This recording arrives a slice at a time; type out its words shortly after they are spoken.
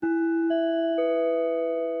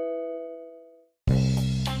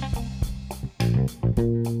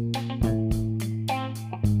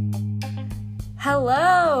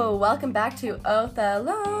Hello! Welcome back to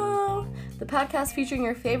Othello, the podcast featuring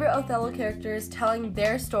your favorite Othello characters telling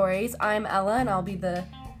their stories. I'm Ella, and I'll be the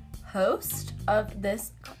host of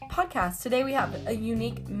this podcast. Today we have a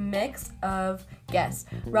unique mix of guests,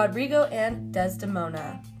 Rodrigo and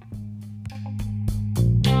Desdemona.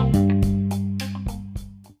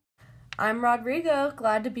 I'm Rodrigo,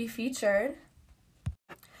 glad to be featured.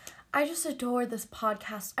 I just adore this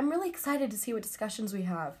podcast. I'm really excited to see what discussions we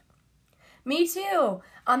have. Me too!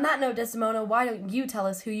 On that note, Desdemona, why don't you tell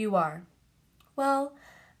us who you are? Well,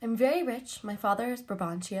 I'm very rich. My father is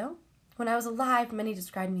Brabantio. When I was alive, many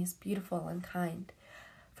described me as beautiful and kind.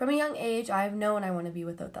 From a young age, I have known I want to be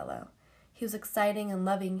with Othello. He was exciting and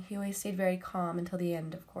loving. He always stayed very calm until the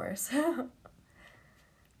end, of course.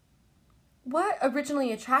 What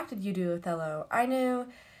originally attracted you to Othello? I knew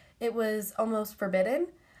it was almost forbidden,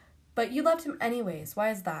 but you loved him anyways.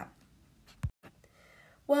 Why is that?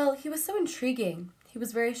 Well, he was so intriguing. He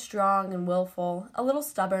was very strong and willful, a little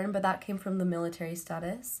stubborn, but that came from the military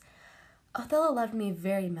status. Othello loved me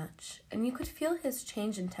very much, and you could feel his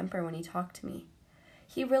change in temper when he talked to me.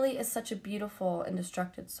 He really is such a beautiful and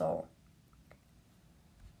destructed soul.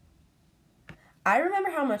 I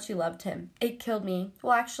remember how much you loved him. It killed me.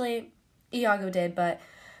 Well, actually, Iago did, but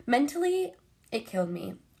mentally, it killed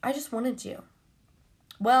me. I just wanted you.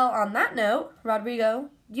 Well, on that note,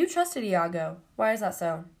 Rodrigo, you trusted Iago. Why is that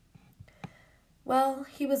so? Well,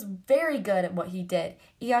 he was very good at what he did.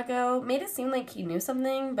 Iago made it seem like he knew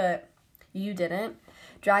something, but you didn't.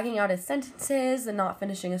 Dragging out his sentences and not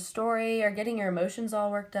finishing a story or getting your emotions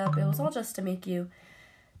all worked up, it was all just to make you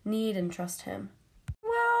need and trust him.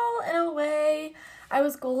 Well, in a way, I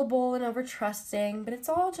was gullible and over-trusting, but it's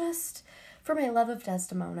all just for my love of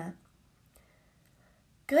Desdemona.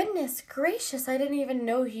 Goodness gracious, I didn't even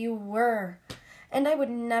know who you were. And I would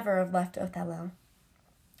never have left Othello.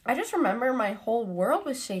 I just remember my whole world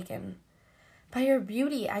was shaken. By your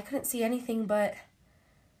beauty, I couldn't see anything but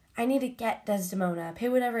I need to get Desdemona, pay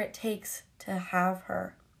whatever it takes to have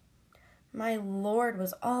her. My lord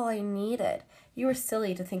was all I needed. You were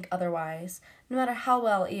silly to think otherwise, no matter how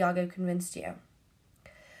well Iago convinced you.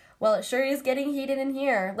 Well, it sure is getting heated in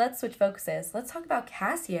here. Let's switch focuses. Let's talk about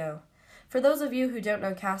Cassio. For those of you who don't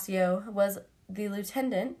know, Cassio was the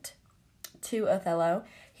lieutenant to Othello.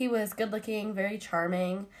 He was good-looking, very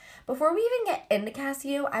charming. Before we even get into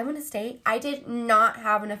Cassio, I want to state I did not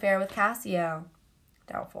have an affair with Cassio.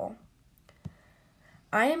 Doubtful.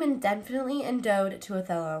 I am indefinitely endowed to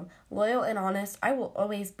Othello. Loyal and honest, I will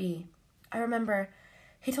always be. I remember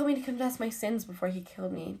he told me to confess my sins before he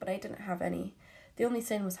killed me, but I didn't have any. The only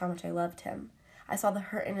sin was how much I loved him. I saw the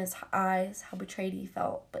hurt in his eyes, how betrayed he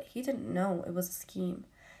felt, but he didn't know it was a scheme.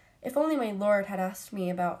 If only my lord had asked me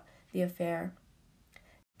about the affair.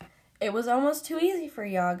 It was almost too easy for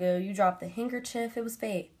Iago. You dropped the handkerchief. It was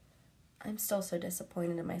fate. I'm still so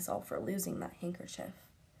disappointed in myself for losing that handkerchief.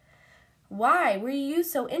 Why were you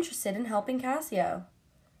so interested in helping Cassio?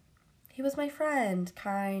 He was my friend,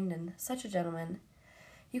 kind, and such a gentleman.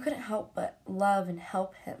 You couldn't help but love and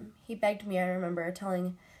help him. He begged me, I remember,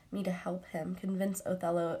 telling me to help him convince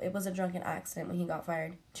Othello it was a drunken accident when he got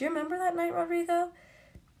fired. Do you remember that night, Rodrigo?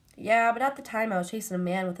 Yeah, but at the time I was chasing a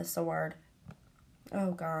man with a sword.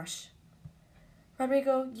 Oh, gosh.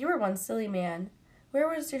 Rodrigo, you were one silly man. Where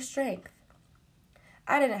was your strength?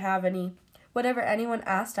 I didn't have any. Whatever anyone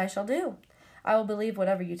asked, I shall do. I will believe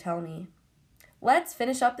whatever you tell me. Let's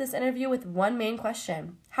finish up this interview with one main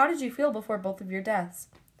question. How did you feel before both of your deaths?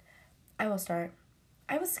 I will start.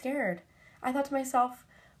 I was scared. I thought to myself,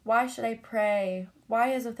 why should I pray?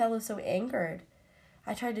 Why is Othello so angered?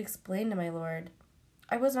 I tried to explain to my lord.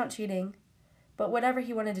 I was not cheating, but whatever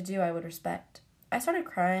he wanted to do, I would respect. I started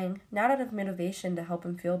crying, not out of motivation to help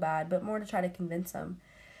him feel bad, but more to try to convince him.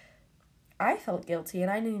 I felt guilty, and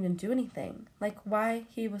I didn't even do anything. Like, why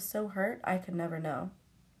he was so hurt, I could never know.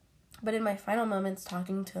 But in my final moments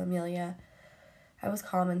talking to Emilia, I was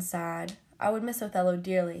calm and sad. I would miss Othello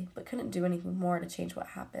dearly, but couldn't do anything more to change what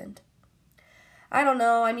happened. I don't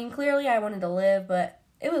know. I mean, clearly I wanted to live, but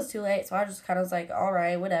it was too late, so I just kind of was like, all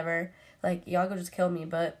right, whatever. Like, Iago just killed me,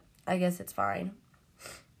 but I guess it's fine.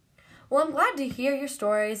 Well, I'm glad to hear your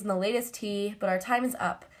stories and the latest tea, but our time is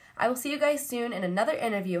up. I will see you guys soon in another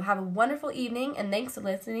interview. Have a wonderful evening, and thanks for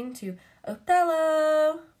listening to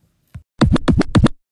Othello!